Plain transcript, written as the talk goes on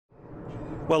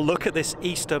Well, look at this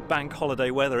Easter bank holiday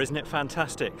weather, isn't it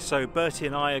fantastic? So Bertie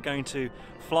and I are going to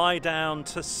fly down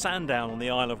to Sandown on the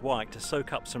Isle of Wight to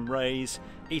soak up some rays,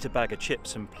 eat a bag of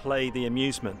chips and play the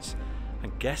amusements.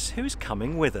 And guess who's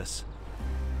coming with us?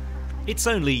 It's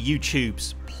only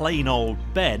YouTube's plain old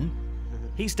Ben.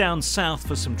 He's down south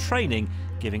for some training,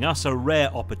 giving us a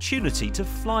rare opportunity to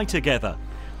fly together.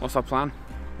 What's our plan?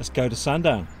 Let's go to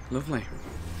Sandown. Lovely.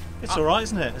 It's alright,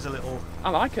 isn't it? As a little...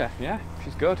 I like her, yeah,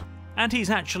 she's good. And he's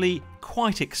actually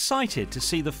quite excited to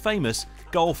see the famous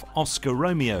Golf Oscar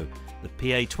Romeo, the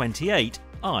PA-28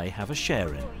 I have a share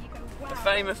in. The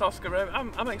famous Oscar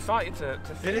Romeo. I'm excited to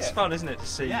see it. It is fun, isn't it, to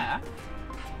see Yeah.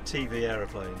 TV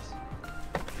aeroplanes.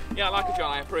 Yeah, I like it,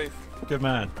 John, I approve. Good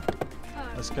man.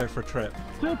 Let's go for a trip.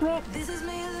 No problem. This is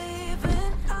me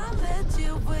leaving, I'll let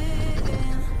you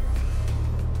win.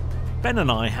 Ben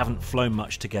and I haven't flown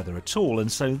much together at all,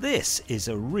 and so this is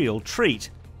a real treat.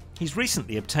 He's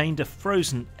recently obtained a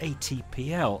frozen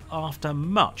ATPL after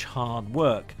much hard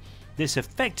work. This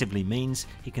effectively means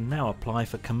he can now apply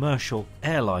for commercial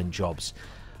airline jobs.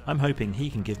 I'm hoping he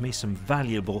can give me some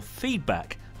valuable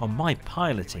feedback on my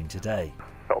piloting today.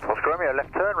 Golf Oscar Romeo,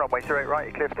 left turn, runway 08 right,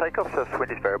 you clear for takeoff, so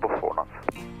wind is variable 4 knots.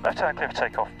 Left turn, clear for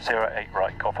takeoff, 08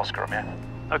 right, Golf Oscar Romeo.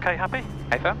 Okay, happy?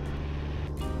 Hey, sir.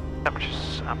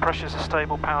 Temperatures and pressures are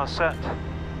stable, power set.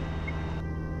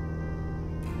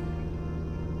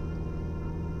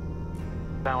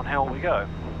 Downhill we go.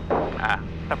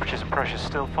 Temperatures and pressures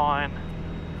still fine.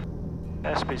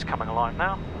 Airspeed's coming alive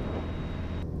now.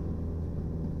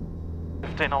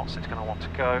 15 knots, it's going to want to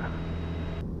go.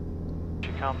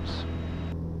 She comes.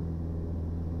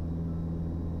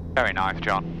 Very nice,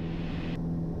 John.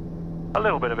 A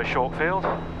little bit of a short field.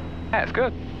 Yeah, it's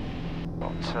good.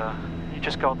 But you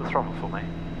just guard the throttle for me.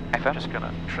 Hey, sir. I'm just going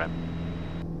to trim.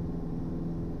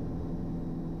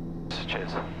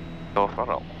 Cheers. Full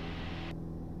throttle.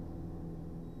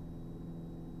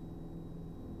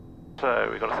 So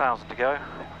we've got 1,000 to go,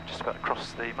 just about to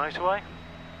cross the motorway.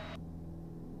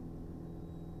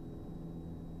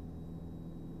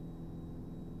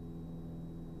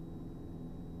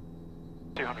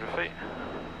 feet.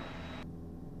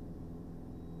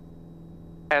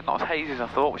 Yeah, not as hazy as I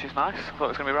thought, which is nice. I thought it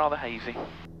was going to be rather hazy.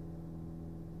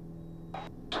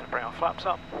 Just going to bring our flaps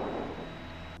up.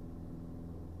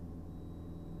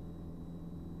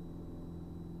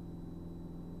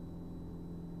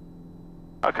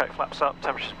 Okay, flaps up,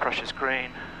 temperatures and pressures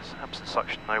green, absent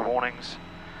suction, no warnings.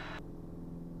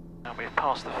 And we've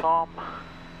passed the farm.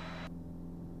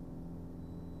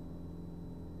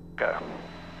 Go.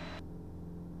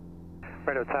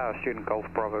 Radio Tower, student Golf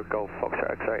Bravo, Golf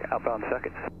Foxtrot X-ray, outbound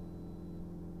circuits.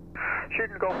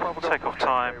 Student Golf Bravo, Golf Takeoff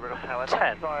time,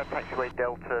 10. Taxiway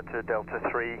Delta to Delta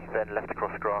 3, then left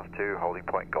across grass to holding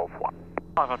point Golf 1.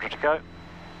 500 to go.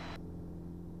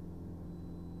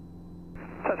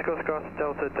 Tactical across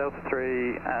Delta, Delta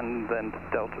 3, and then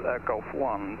Delta, Golf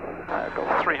 1.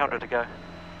 Golf 300 to go.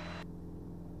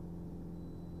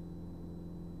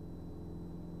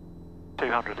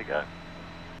 $200 to go.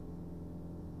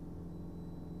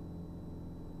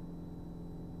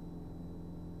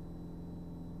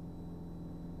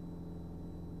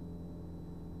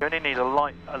 You only need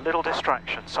a little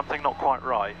distraction, something not quite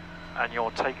right, and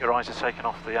your eyes are taken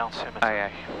off the altimeter. Oh yeah,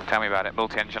 tell me about it.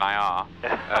 Multi-engine IR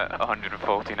at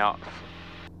 140 knots.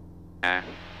 Yeah.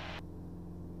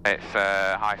 It's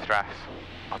high stress.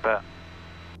 I bet.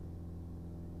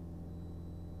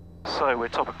 So we're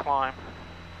top of climb.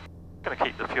 Going to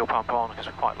keep the fuel pump on because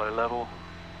we're quite low level.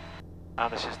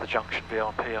 And this is the junction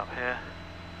VRP up here.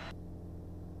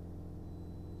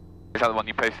 Is that the one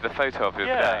you posted a photo of the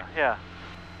other day? Yeah.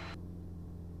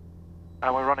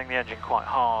 And we're running the engine quite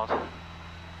hard.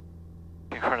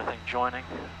 Looking for anything joining.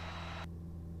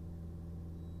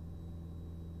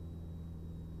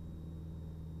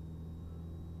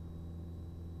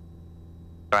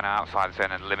 Going outside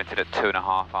zone and limited at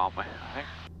 2.5, aren't we? I think.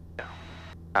 Yeah.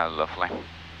 Oh, lovely.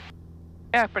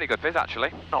 Yeah, pretty good viz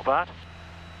actually. Not bad.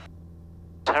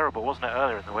 Terrible, wasn't it,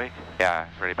 earlier in the week? Yeah,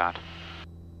 it's really bad.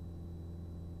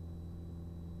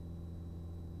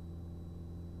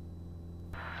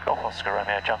 Golf Oscar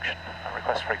Romeo Junction.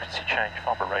 Request frequency change.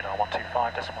 Farnborough radar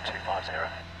 125.250.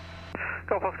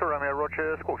 Golf Oscar Romeo,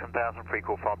 Roger, squawk 7000, free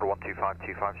call Farnborough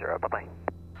 125250, bye bye.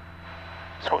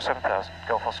 Squawk 7000,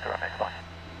 Golf Oscar Romeo, goodbye.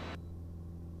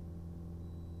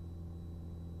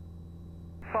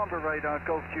 Farnborough radar,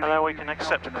 Golf And then we can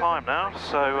accept a climb now,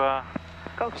 so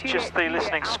just the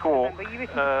listening squawk,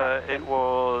 it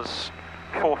was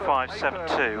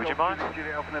 4572, would you mind?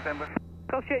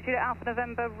 Golf Juliet Alpha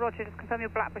November, Roger, just confirm your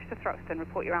Blackbush to Thruxton,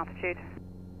 report your altitude.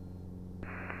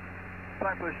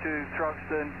 Blackbush to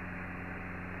Thruxton,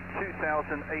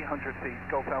 2,800 feet,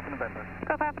 Golf Alpha November.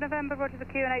 Golf Alpha November, Roger the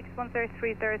QNH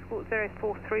 1030, Squawk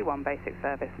 0431, basic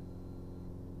service.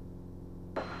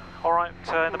 All right,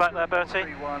 in the back there, Bertie.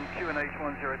 31, QNH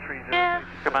 1030. Yeah.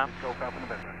 Good man. Golf Alpha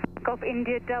November. Golf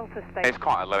India Delta station. It's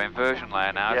quite a low inversion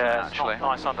layer now, isn't it, Yeah, it's actually?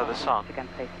 nice under the sun, Again,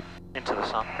 please. into the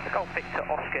sun. Golf Victor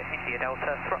Oscar India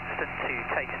Delta, Thruxton to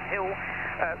Tatum Hill,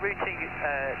 routing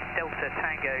Delta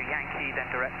Tango Yankee, then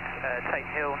direct Tate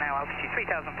Hill, now altitude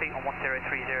 3,000 feet on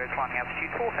 1030, climbing altitude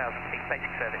 4,000 feet,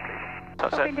 basic service please. So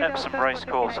it's an Epsom race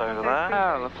course over there.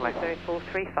 Oh, lovely.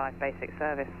 0435, basic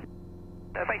service.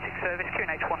 Basic service,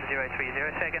 QNH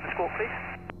 1030, say again the squawk please.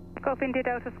 Golf India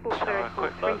Delta, Squawk So a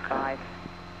quick look. 0435.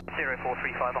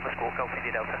 0435 on the squawk, Golf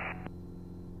India Delta.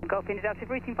 Golf India Delta,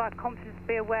 routing via Confidence,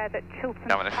 be aware that Chiltern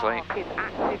Going to sleep. Park is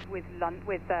active with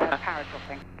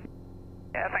paratrooping.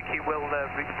 Yeah, thank you, we'll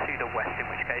route to the west, in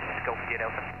which case, Golf India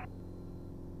Delta.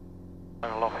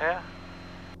 Level off here.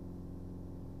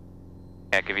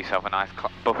 Yeah, give yourself a nice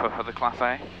buffer for the Class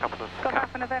A. Couple of Golf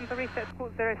Alpha November, reset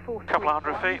Squawk 0431. couple of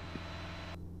hundred feet.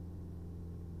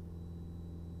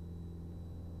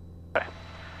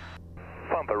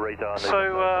 Bumper radar.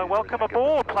 So welcome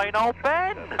aboard, plain old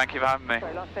Ben. Thank you for having me.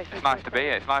 It's nice to be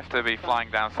here. It's nice to be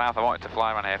flying down south. I wanted to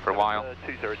fly around here for a while.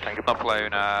 20 Tango. Not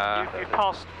flown, You've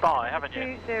passed by, haven't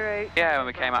you? 20. yeah, when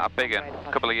we came out of Biggin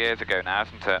a couple of years ago now,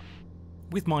 isn't it?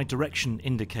 With my direction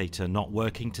indicator not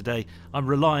working today, I'm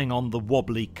relying on the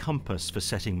wobbly compass for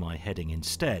setting my heading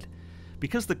instead.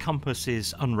 Because the compass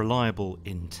is unreliable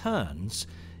in turns,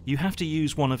 you have to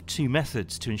use one of two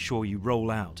methods to ensure you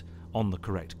roll out on the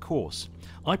correct course.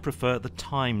 I prefer the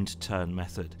timed turn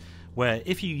method, where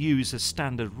if you use a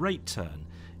standard rate turn,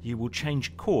 you will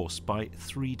change course by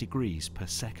 3 degrees per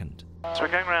second. So we're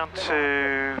going round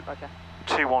to Roger.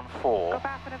 214. Golf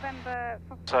Alpha November.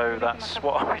 So that's,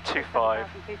 what are we, 25?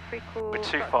 We're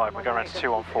 25, we're going round to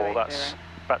 214, that's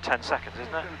about 10 seconds,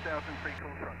 isn't it?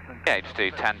 Yeah, you just do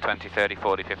 10, 20, 30,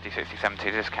 40, 50, 60,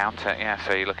 70, discount it. Yeah,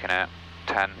 so you're looking at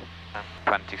 10,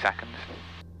 20 seconds.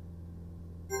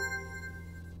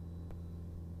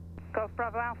 Golf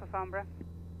Bravo Alpha, Farnborough.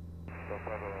 Golf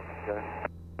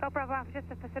Bravo Alpha, just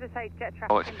to facilitate jet traffic.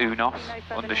 Oh, it's UNOS,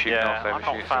 undershoot, Yeah, not I'm not a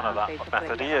overshoot. fan of that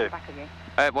method, are you?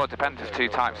 Well, it depends. There's two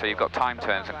types. So you've got time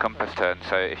turns and compass turns.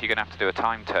 So if you're going to have to do a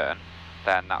time turn,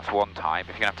 then that's one type.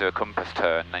 If you're going to have to do a compass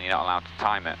turn, then you're not allowed to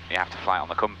time it. You have to fly it on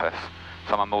the compass.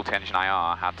 So my multi-engine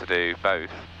IR had to do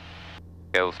both.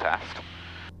 Skills test.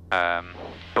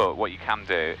 But what you can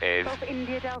do is,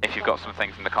 if you've got some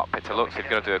things in the cockpit to look, so if you've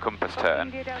got to do a compass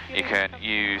turn, you can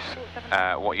use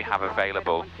what you have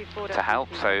available to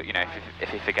help. So, you know, if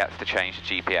he forgets to change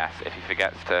the GPS, if he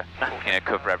forgets to, you know,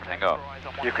 cover everything up.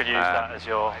 You can use that as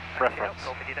your reference.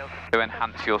 To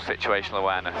enhance your situational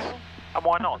awareness. And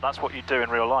why not? That's what you do in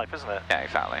real life, isn't it? Yeah,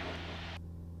 exactly.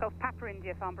 Golf Papa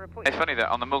India, Farnborough. It's funny that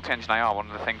on the multi-engine IR,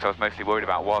 one of the things I was mostly worried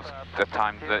about was the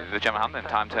time, the general handling,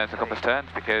 time turns and compass turns,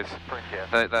 because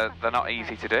they're not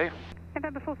easy to do.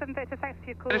 November 4730, thanks for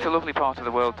your call. And it's a lovely part of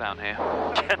the world down here.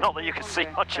 Yeah, not that you can see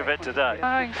much of it today.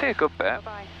 You can see a good bit.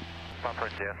 Bye-bye.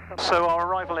 So our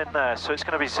arrival in there, so it's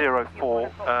going to be 04,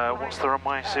 what's the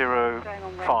runway?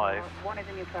 05,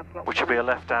 which will be a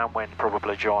left downwind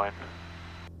probably join.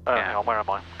 Hang on, where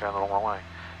am I? Going the wrong way.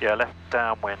 Yeah, left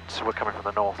downwind, so we're coming from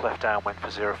the north, left downwind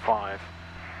for 05.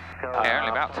 Yeah,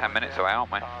 only about 10 minutes away,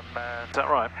 aren't we? Is that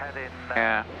right?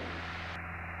 Yeah.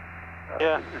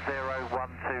 Yeah.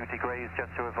 012 degrees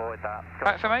just to avoid that.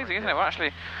 That's amazing, isn't it? We're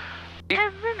actually...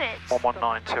 10 minutes.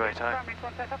 119280. Primary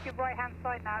contact off your right hand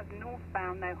side now, it's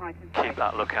northbound, no height and Keep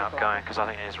that lookout going, because I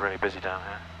think it is really busy down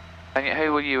here. And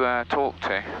who will you talk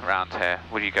to around here?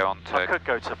 Will you go on to... I could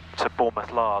go to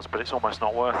Bournemouth Lars, but it's almost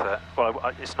not worth it. Well,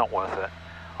 it's not worth it.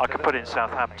 I could put in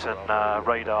Southampton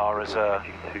radar as a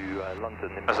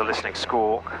listening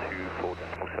squawk,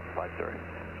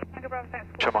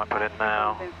 which I might put in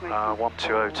now.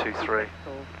 12023.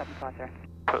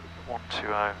 Put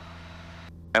 120.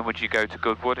 And would you go to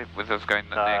Goodwood with us going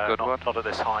near Goodwood? Not at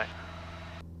this height.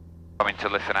 I mean, to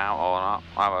listen out or not?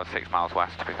 I was 6 miles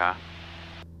west, to be fair.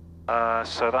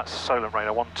 So that's Solent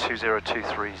radar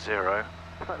 120230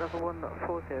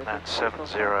 and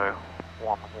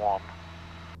 7011.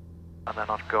 And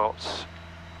then I've got,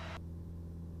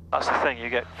 that's the thing, you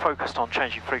get focused on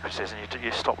changing frequencies and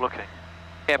you stop looking.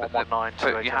 Yeah, but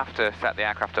you have to set the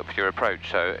aircraft up for your approach,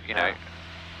 so, you know,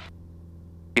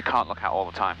 you can't look out all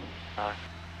the time. No.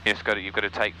 You've got to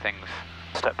take things...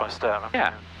 Step by step,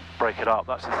 yeah. Break it up,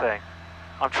 that's the thing.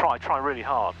 I'm trying really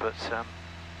hard, but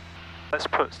let's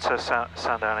put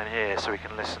Sandown in here so we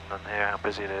can listen and hear how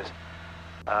busy it is.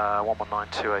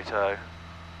 119280.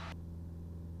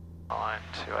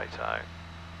 9280.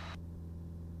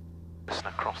 Listen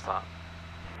across that.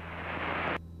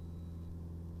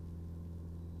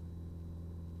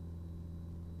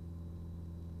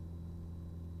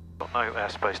 Got no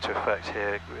airspace to affect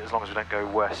here, as long as we don't go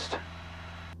west.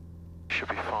 Should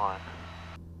be fine.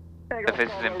 If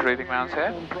this is improving rounds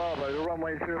here. Bravo, the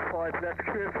runway 05 left,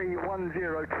 QFE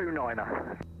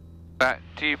 1029er.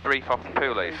 Do you brief off the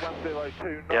poolies?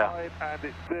 1029 Yeah. and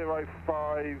it's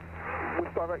 05,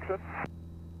 which direction?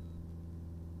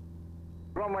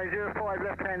 Runway 05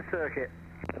 left-hand circuit.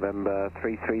 November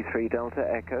 333 Delta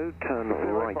Echo, turn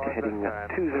right heading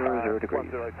 200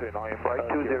 degrees. 1029, Right,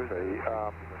 203,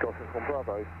 Golfing from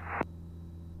Bravo.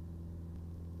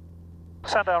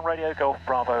 Sandown Radio, Golf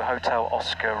Bravo, Hotel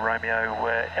Oscar Romeo.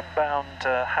 We're inbound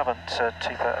Havant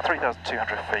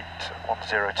 3,200 feet,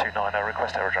 1029.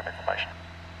 Request aerodrome information.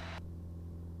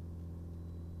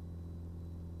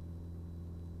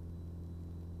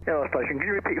 Yellow station, can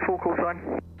you repeat your full call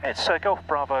sign? It's Golf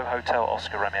Bravo, Hotel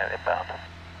Oscar Romeo inbound.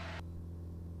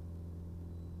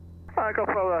 Golf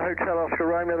Bravo, Hotel Oscar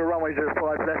Romeo, the runway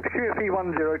 05 left, QFE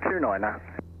 1029er.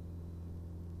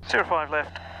 05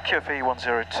 left, QFE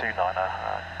 1029,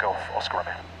 Golf Oscar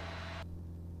Romeo.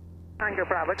 Tango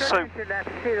Bravo, So- left,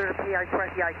 see there's a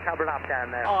PA28 coupled up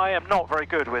down there. I am not very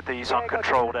good with these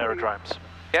uncontrolled aerodromes.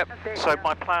 Yep. So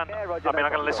my plan, I mean, I'm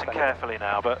going to listen carefully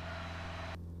now, but...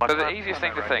 So the easiest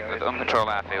thing to think with uncontrolled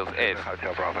airfields is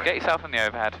get yourself in the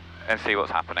overhead and see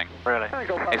what's happening. Really?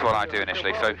 Is what I do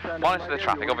initially. So monitor the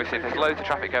traffic. Obviously, if there's loads of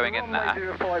traffic going in there,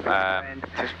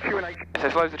 if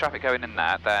there's loads of traffic going in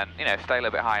there, then stay a little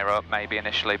bit higher up maybe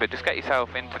initially, but just get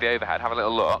yourself into the overhead, have a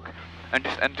little look, and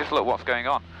just look what's going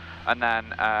on, and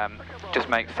then just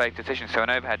make safe decisions. So an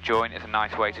overhead join is a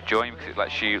nice way to join because it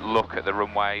lets you look at the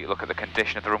runway, look at the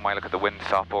condition of the runway, look at the wind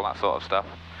stop, all that sort of stuff.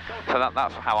 So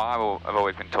that's how I've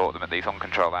always been taught them at these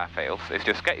uncontrolled airfields, is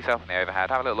just get yourself in the overhead,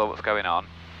 have a little look what's going on,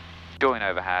 join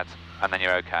overhead, and then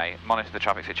you're okay. Monitor the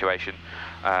traffic situation,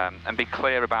 and be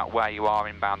clear about where you are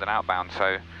inbound and outbound.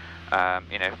 So,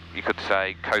 you could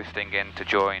say coasting in to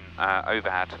join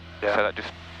overhead, so that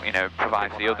just,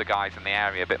 provides the other guys in the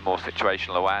area a bit more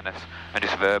situational awareness, and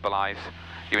just verbalise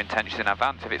your intentions in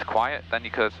advance. If it's quiet, then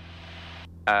you could...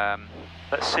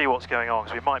 Let's see what's going on,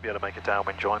 because we might be able to make a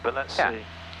downwind join, but let's see.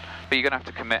 But you're going to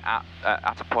have to commit at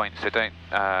a point, so don't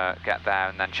get there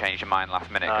and then change your mind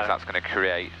last minute, because that's going to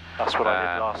create... That's what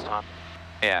I did last time.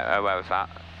 Yeah, where was that?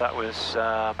 That was...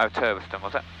 Turveston,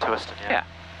 was it? Turveston, yeah.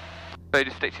 So you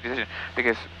just stick to your decision,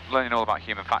 because learning all about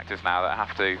human factors now that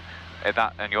have to...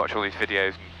 and you watch all these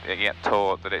videos and you get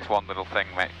taught that it's one little thing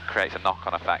that creates a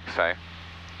knock-on effect, so...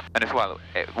 And as well,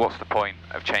 what's the point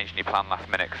of changing your plan last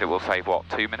minute, because it will save, what,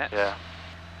 2 minutes? Yeah.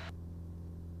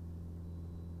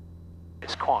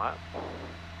 It's quiet,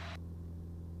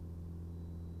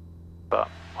 but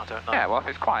I don't know. Yeah, well, if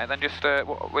it's quiet, then just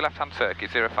we're left-hand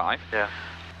circuit 05. Yeah.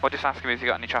 Well, just ask him if he's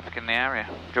got any traffic in the area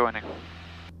joining,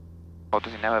 or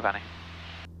does he know of any?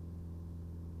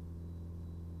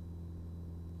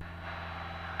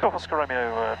 Golf Oscar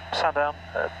Romeo, Sandown.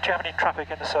 Do you have any traffic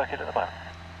in the circuit at the moment?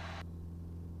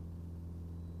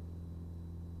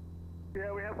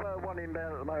 Yeah, we have one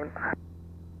inbound at the moment.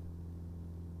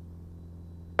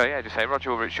 So yeah, just say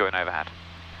Roger will reach join overhead.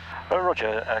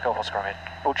 Roger, Golf Oscar Romeo.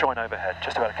 We'll join overhead,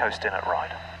 just about to coast in at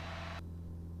Ride.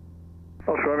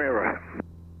 Oscar Romeo.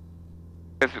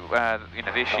 Because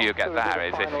the issue you'll get there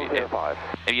is if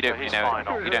you don't you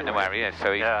don't know where he is,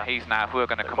 so he's now, if we're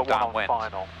going to come downwind,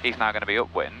 he's now going to be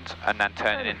upwind and then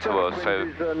turning into us. So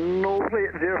northerly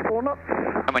at 04 knots.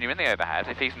 And when you're in the overhead,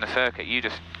 if he's in the circuit, you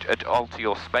just alter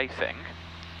your spacing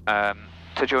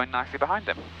to join nicely behind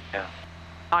him. Yeah.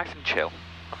 Nice and chill.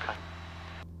 Okay.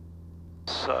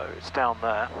 So it's down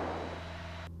there.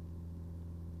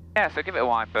 Yeah, so give it a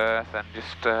wide berth and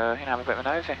just have a bit of a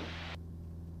nosy.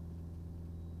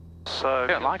 So I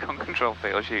don't like uncontrolled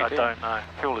fields, you do? I don't know.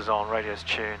 Fuel is on, radio's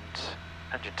tuned,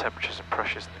 engine temperatures and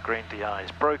pressures in the green DI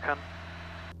is broken.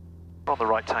 We're on the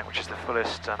right tank, which is the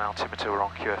fullest, and altimeter we're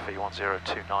on QFE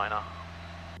 1029er.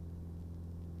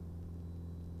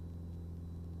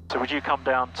 So would you come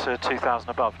down to 2000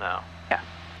 above now? Yeah.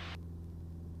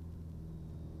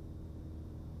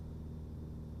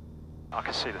 I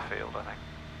can see the field, I think.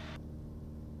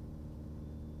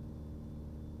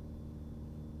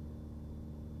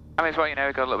 I mean, as well, we've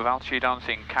got a little bit of altitude on, so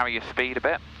you can carry your speed a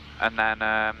bit, and then,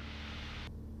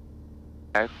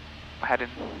 heading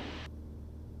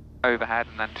overhead,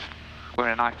 and then we're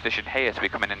in a nice position here to be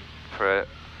coming in for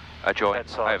a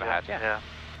joint overhead. Yeah.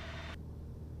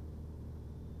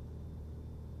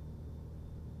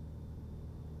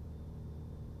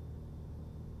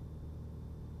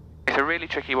 It's a really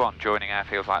really tricky one, joining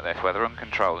airfields like this, where they're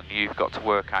uncontrolled and you've got to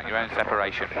work out your own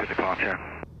separation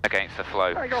against the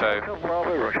flow. So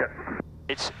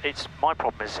it's my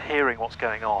problem is hearing what's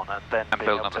going on and then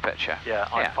building up the picture. Yeah,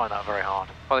 I find that very hard.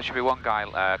 Well, there should be one guy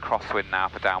crosswind now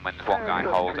for downwind, one guy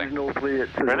holding. Really?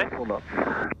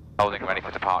 Holding ready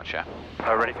for departure.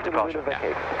 Oh, ready for departure.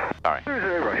 Yeah.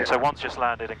 Sorry. So one's just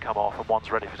landed and come off, and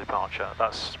one's ready for departure.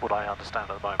 That's what I understand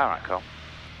at the moment. All right, cool.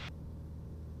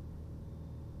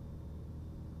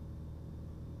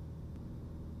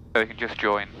 So we can just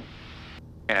join,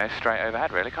 you know, straight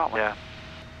overhead, really, can't we? Yeah.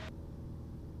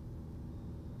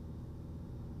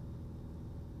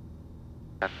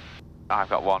 And I've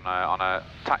got one on a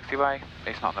taxiway.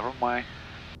 It's not on the runway.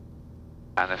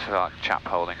 And there's like a chap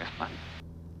holding, isn't there?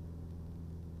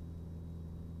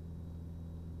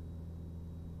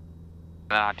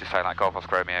 And then I'd just say like Golf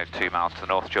Oscar Romeo 2 miles to the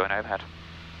north, join overhead.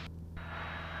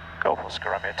 Golf Oscar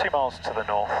Romeo 2 miles to the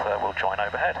north, we'll join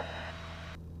overhead.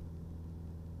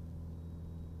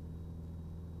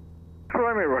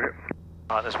 Romeo, rocket.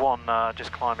 Right, there's one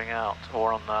just climbing out,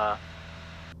 or on the...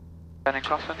 Turning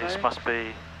crosswind, This must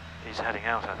be... He's heading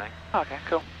out, I think. Oh, okay,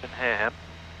 cool. Didn't hear him.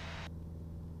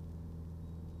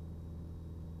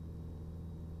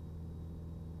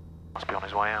 Must be on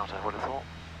his way out, I would have thought.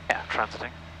 Yeah.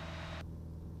 Transiting.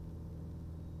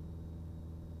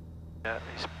 Yeah,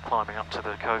 he's climbing up to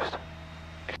the coast.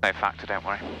 It's no factor, don't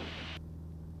worry.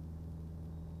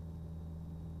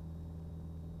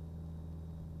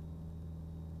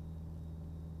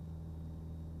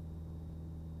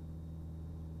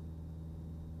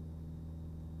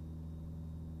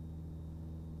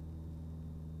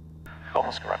 Golf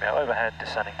Oscar Romeo overhead,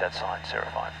 descending dead side,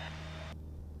 05.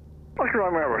 Oscar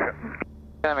Romeo, rocket.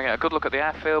 Yeah, we get a good look at the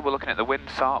airfield, we're looking at the wind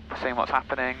SOP, seeing what's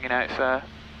happening, you know, it's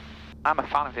I'm a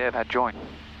fan of the overhead join.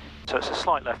 So it's a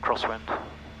slight left crosswind.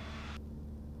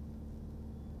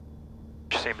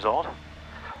 Which seems odd.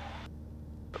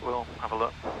 But we'll have a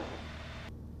look.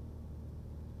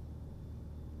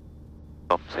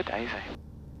 Bumsy daisy.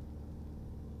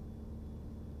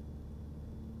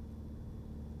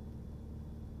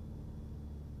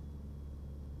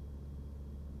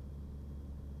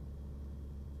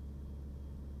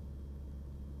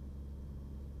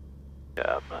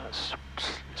 Yeah,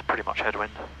 it's pretty much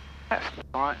headwind. Yes,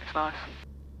 alright, it's nice.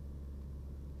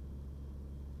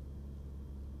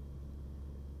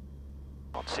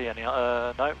 Can't see any,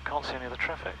 no, can't see any of the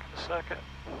traffic in the circuit.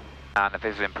 And the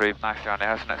visual improved nicely on there,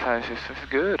 hasn't it? So this is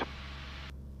good.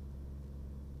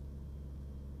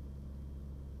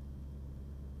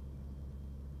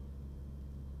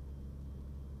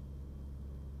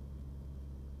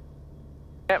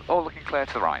 Yep, all looking clear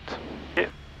to the right. Yep.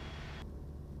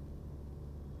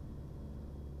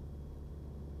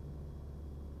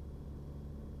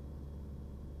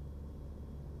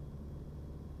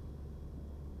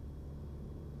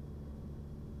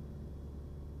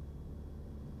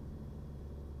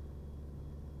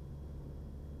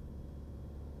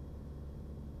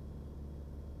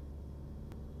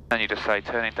 Then you just say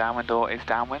turning downwind or is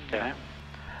downwind, you know?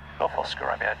 Golf Oscar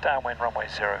Romeo, downwind runway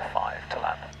 05 to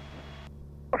land.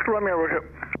 Oscar Romeo, rocket.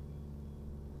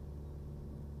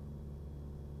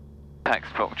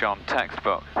 Textbook, John,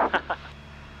 textbook.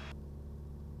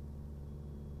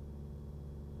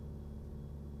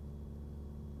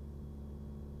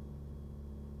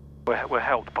 We're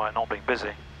helped by it not being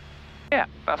busy. Yeah,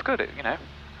 that's good, you know.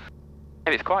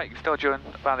 If it's quiet, you can still join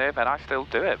by the overhead. I still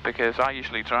do it because I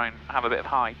usually try and have a bit of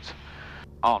height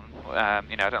on.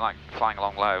 You know, I don't like flying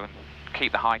along low and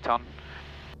keep the height on,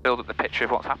 build up the picture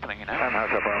of what's happening, you know. And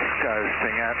that's above,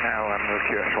 coasting out now and with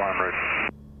QS1 route.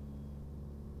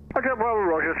 Okay, well,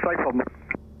 Roger, safe on.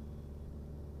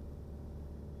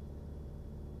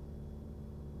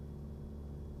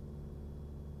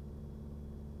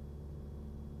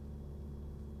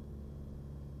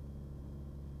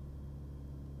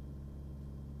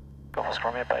 Golf Oscar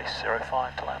Romeo base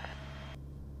 05 to land.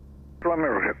 Romeo,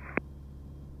 rocket.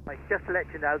 Just to let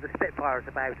you know, the Spitfire's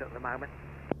about at the moment.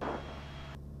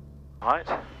 Right.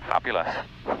 Fabulous.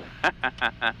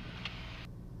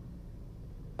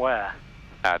 Where?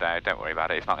 No, don't worry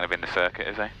about it. It's not going to be in the circuit,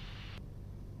 is he?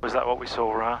 Was that what we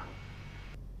saw?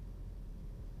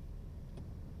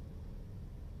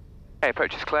 Hey,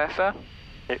 approach is clear, sir.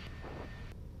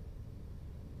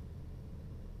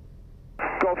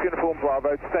 Golf Uniform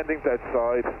Bravo, descending dead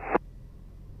side.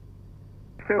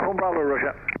 Uniform Bravo,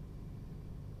 Roger.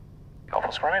 Golf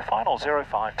Oscar Romeo final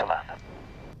 05 to land.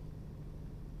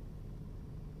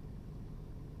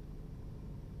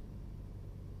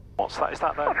 What's that? Is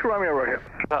that Oscar Romeo, Roger.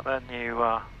 their new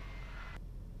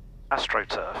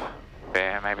AstroTurf?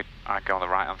 Yeah, maybe I'd go on the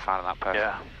right hand side of that person.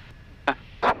 Yeah.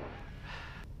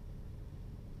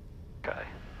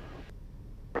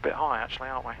 a bit high actually,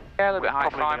 aren't we? Yeah, a little bit high.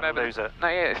 Probably going to lose it. No,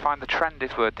 yeah, it's fine. The trend is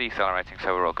we're decelerating,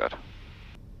 so we're all good.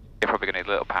 You're probably going to need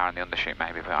a little power in the undershoot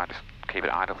maybe, but I just keep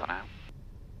it idle for now.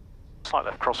 Slight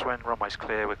left crosswind, runway's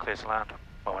clear, we're clear to land.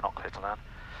 Well, we're not clear to land.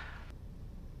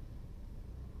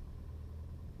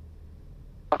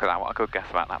 Look at that, what a good guess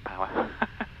about that power.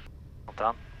 Well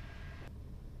done.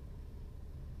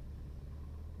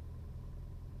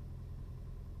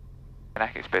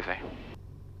 Neck is busy.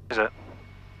 Is it?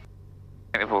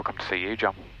 I think they've all come to see you,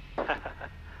 John.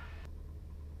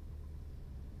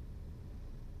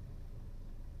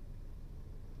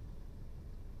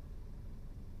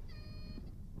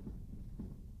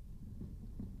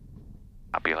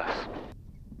 Fabulous.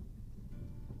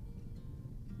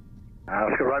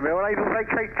 Oscar Romeo 18,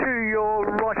 vacate to your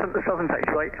right at the southern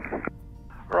taxiway.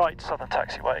 Right, southern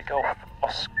taxiway, Golf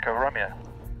Oscar Romeo.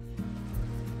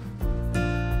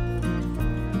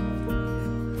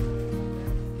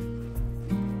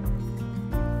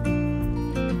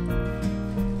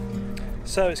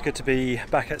 So it's good to be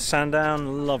back at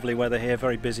Sandown. Lovely weather here,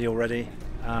 very busy already.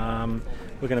 We're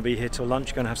going to be here till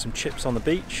lunch, going to have some chips on the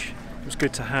beach. It was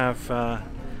good to have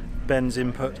Ben's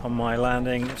input on my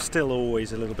landing. It's still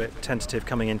always a little bit tentative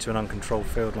coming into an uncontrolled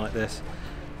field like this,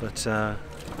 but yeah,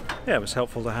 it was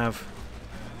helpful to have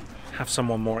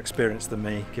someone more experienced than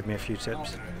me give me a few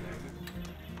tips.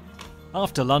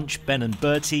 After lunch, Ben and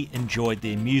Bertie enjoyed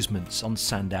the amusements on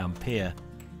Sandown Pier.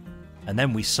 And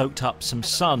then we soaked up some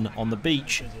sun on the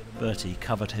beach. Bertie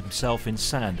covered himself in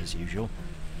sand as usual.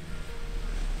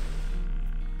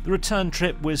 The return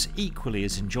trip was equally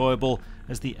as enjoyable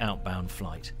as the outbound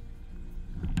flight.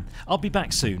 I'll be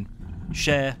back soon.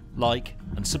 Share, like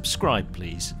and subscribe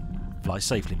please. Fly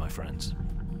safely, my friends.